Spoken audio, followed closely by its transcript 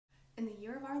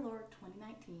year of our Lord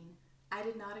 2019, I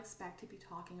did not expect to be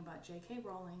talking about J.K.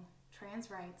 Rowling,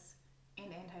 trans rights,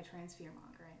 and anti-trans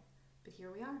fear-mongering, but here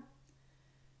we are.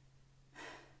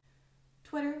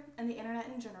 Twitter and the internet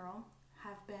in general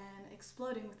have been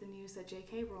exploding with the news that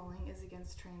J.K. Rowling is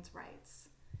against trans rights.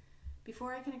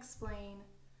 Before I can explain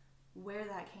where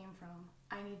that came from,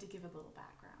 I need to give a little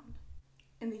background.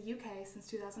 In the UK, since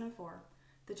 2004,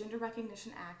 the Gender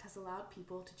Recognition Act has allowed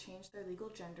people to change their legal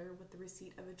gender with the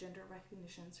receipt of a gender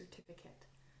recognition certificate.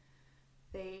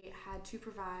 They had to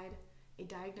provide a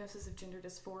diagnosis of gender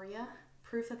dysphoria,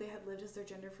 proof that they had lived as their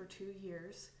gender for 2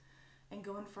 years, and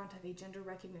go in front of a gender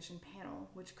recognition panel,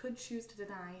 which could choose to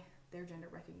deny their gender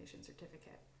recognition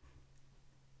certificate.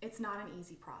 It's not an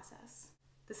easy process.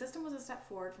 The system was a step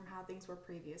forward from how things were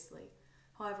previously.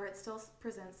 However, it still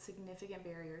presents significant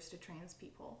barriers to trans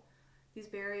people. These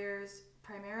barriers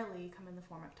primarily come in the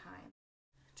form of time.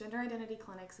 Gender identity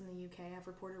clinics in the UK have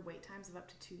reported wait times of up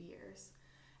to 2 years,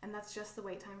 and that's just the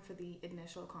wait time for the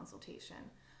initial consultation,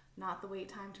 not the wait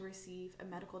time to receive a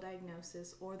medical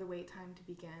diagnosis or the wait time to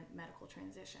begin medical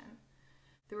transition.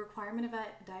 The requirement of a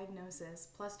diagnosis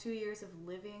plus 2 years of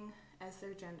living as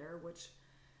their gender, which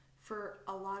for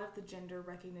a lot of the gender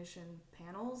recognition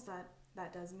panels,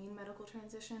 that does mean medical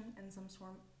transition and some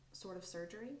sort of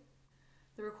surgery.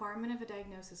 The requirement of a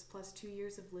diagnosis plus 2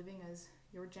 years of living as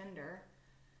your gender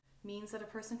means that a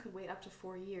person could wait up to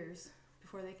 4 years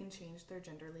before they can change their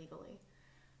gender legally.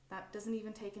 That doesn't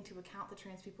even take into account the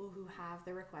trans people who have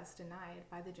their request denied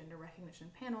by the gender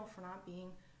recognition panel for not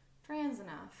being trans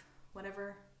enough,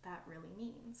 whatever that really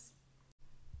means.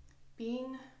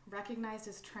 Being recognized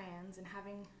as trans and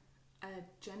having a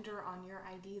gender on your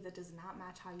ID that does not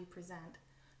match how you present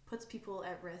puts people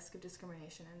at risk of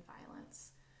discrimination and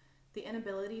violence. The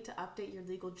inability to update your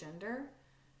legal gender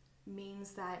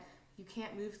means that you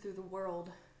can't move through the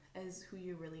world as who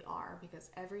you really are, because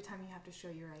every time you have to show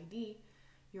your ID,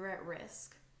 you're at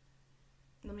risk.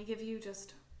 Let me give you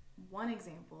just one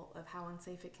example of how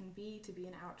unsafe it can be to be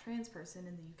an out trans person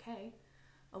in the UK.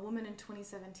 A woman in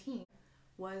 2017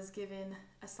 was given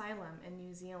asylum in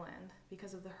New Zealand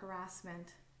because of the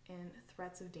harassment and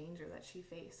threats of danger that she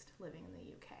faced living in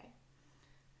the UK.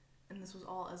 And this was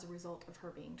all as a result of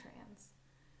her being trans.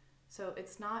 So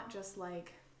it's not just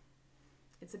like,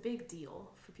 it's a big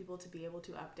deal for people to be able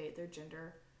to update their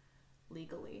gender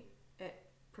legally. It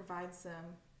provides them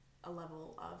a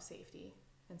level of safety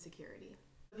and security.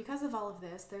 Because of all of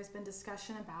this, there's been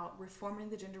discussion about reforming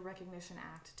the Gender Recognition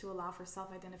Act to allow for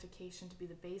self-identification to be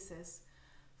the basis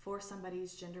for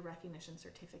somebody's gender recognition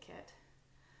certificate.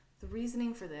 The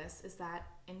reasoning for this is that,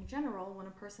 in general, when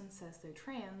a person says they're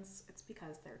trans, it's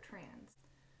because they're trans.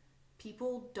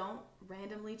 People don't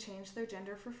randomly change their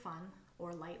gender for fun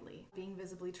or lightly. Being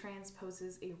visibly trans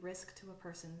poses a risk to a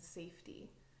person's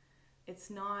safety. It's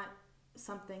not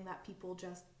something that people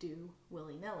just do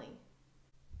willy-nilly.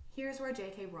 Here's where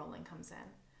J.K. Rowling comes in.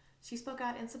 She spoke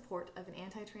out in support of an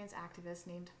anti-trans activist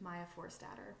named Maya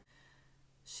Forstater.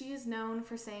 She is known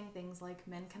for saying things like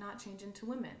men cannot change into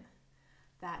women,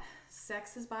 that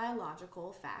sex is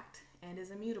biological fact and is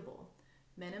immutable.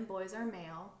 Men and boys are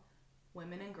male,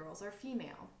 women and girls are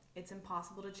female. It's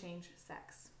impossible to change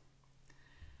sex.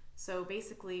 So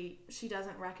basically, she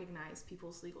doesn't recognize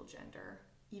people's legal gender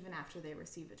even after they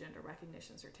receive a gender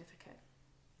recognition certificate.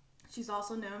 She's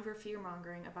also known for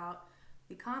fear-mongering about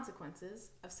the consequences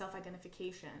of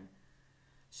self-identification.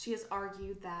 She has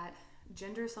argued that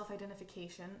gender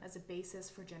self-identification as a basis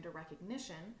for gender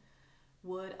recognition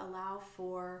would allow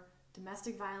for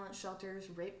domestic violence shelters,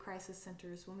 rape crisis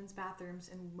centers, women's bathrooms,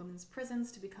 and women's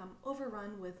prisons to become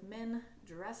overrun with men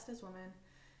dressed as women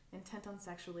intent on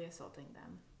sexually assaulting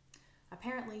them,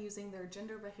 apparently using their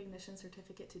gender recognition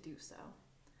certificate to do so.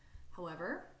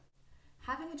 However,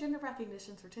 having a gender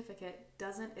recognition certificate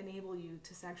doesn't enable you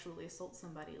to sexually assault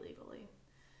somebody legally.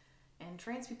 And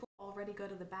trans people already go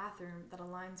to the bathroom that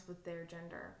aligns with their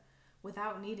gender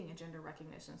without needing a gender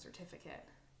recognition certificate.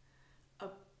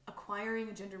 Acquiring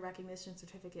a gender recognition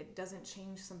certificate doesn't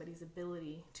change somebody's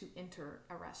ability to enter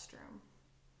a restroom.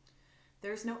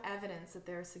 There's no evidence that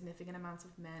there are significant amounts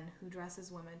of men who dress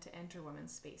as women to enter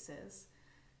women's spaces.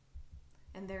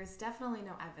 And there's definitely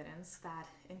no evidence that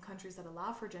in countries that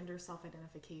allow for gender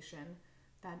self-identification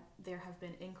that there have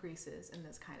been increases in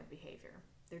this kind of behavior.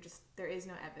 There is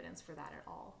no evidence for that at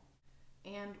all.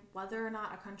 And whether or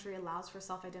not a country allows for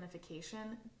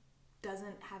self-identification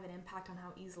doesn't have an impact on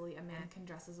how easily a man can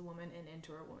dress as a woman and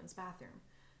enter a woman's bathroom,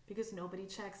 because nobody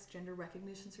checks gender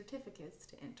recognition certificates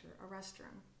to enter a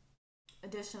restroom.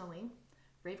 Additionally,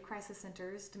 rape crisis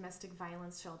centers, domestic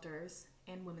violence shelters,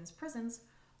 and women's prisons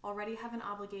already have an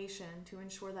obligation to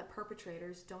ensure that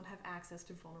perpetrators don't have access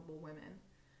to vulnerable women.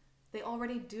 They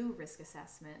already do risk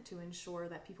assessment to ensure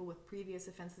that people with previous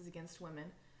offenses against women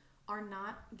are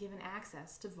not given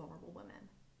access to vulnerable women.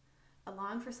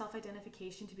 Allowing for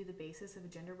self-identification to be the basis of a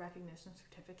gender recognition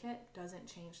certificate doesn't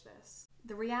change this.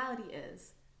 The reality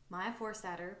is, Maya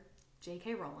Forstater,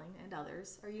 J.K. Rowling, and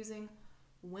others are using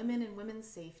women and women's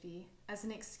safety as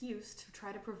an excuse to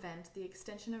try to prevent the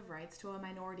extension of rights to a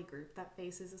minority group that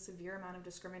faces a severe amount of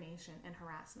discrimination and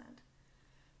harassment.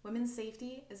 Women's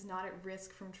safety is not at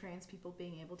risk from trans people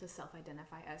being able to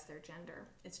self-identify as their gender.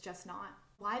 It's just not.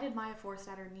 Why did Maya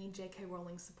Forstater need J.K.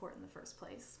 Rowling's support in the first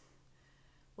place?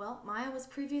 Well, Maya was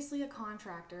previously a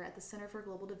contractor at the Center for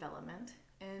Global Development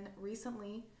and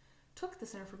recently took the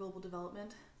Center for Global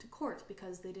Development to court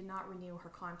because they did not renew her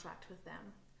contract with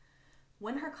them.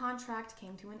 When her contract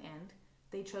came to an end,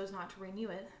 they chose not to renew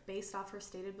it based off her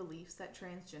stated beliefs that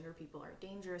transgender people are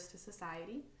dangerous to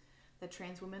society, that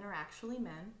trans women are actually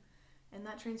men, and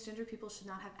that transgender people should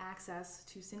not have access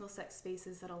to single-sex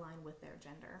spaces that align with their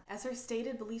gender. As her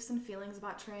stated beliefs and feelings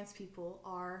about trans people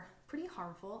are pretty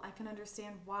harmful, I can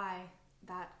understand why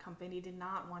that company did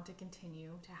not want to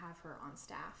continue to have her on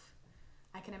staff.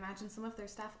 I can imagine some of their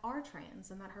staff are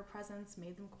trans and that her presence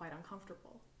made them quite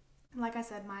uncomfortable. Like I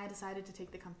said, Maya decided to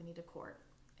take the company to court,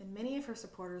 and many of her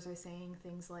supporters are saying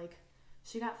things like,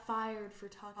 she got fired for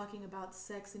talking about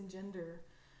sex and gender.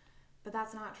 But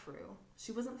that's not true.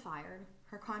 She wasn't fired.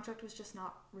 Her contract was just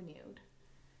not renewed.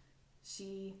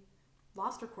 She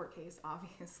lost her court case,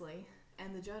 obviously,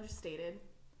 and the judge stated,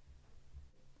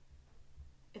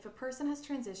 if a person has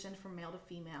transitioned from male to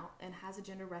female and has a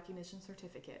gender recognition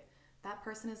certificate, that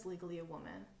person is legally a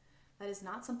woman. That is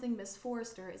not something Ms.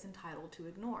 Forrester is entitled to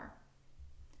ignore.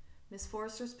 Ms.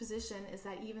 Forrester's position is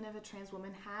that even if a trans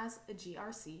woman has a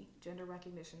GRC, gender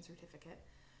recognition certificate,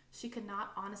 she could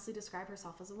not honestly describe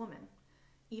herself as a woman.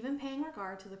 Even paying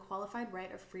regard to the qualified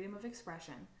right of freedom of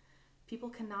expression, people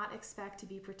cannot expect to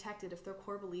be protected if their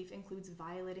core belief includes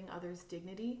violating others'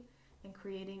 dignity and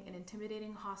creating an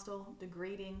intimidating, hostile,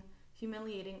 degrading,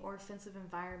 humiliating, or offensive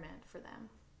environment for them,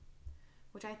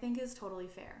 which I think is totally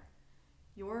fair.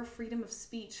 Your freedom of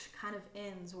speech kind of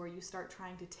ends where you start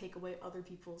trying to take away other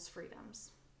people's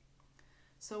freedoms.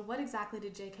 So what exactly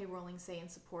did J.K. Rowling say in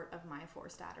support of Maya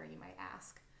Forstater, you might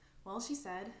ask? Well, she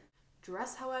said,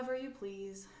 dress however you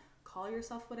please, call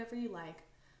yourself whatever you like,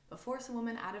 but force a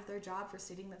woman out of their job for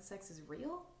stating that sex is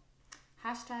real?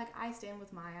 Hashtag I stand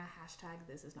with Maya, hashtag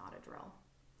this is not a drill.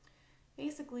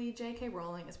 Basically, J.K.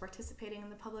 Rowling is participating in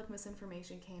the public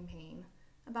misinformation campaign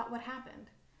about what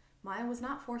happened. Maya was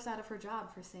not forced out of her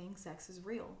job for saying sex is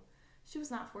real. She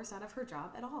was not forced out of her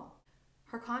job at all.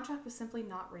 Her contract was simply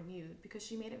not renewed because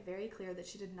she made it very clear that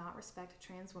she did not respect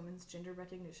trans women's gender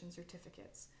recognition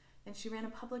certificates, and she ran a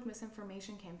public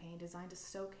misinformation campaign designed to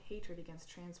stoke hatred against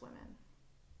trans women.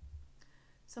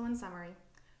 So in summary,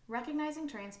 recognizing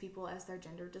trans people as their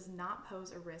gender does not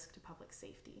pose a risk to public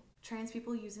safety. Trans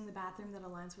people using the bathroom that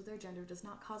aligns with their gender does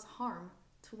not cause harm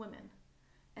to women,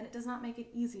 and it does not make it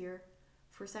easier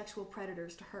for sexual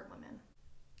predators to hurt women.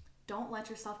 Don't let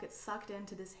yourself get sucked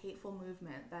into this hateful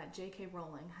movement that J.K.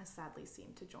 Rowling has sadly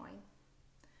seemed to join.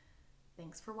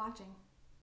 Thanks for watching.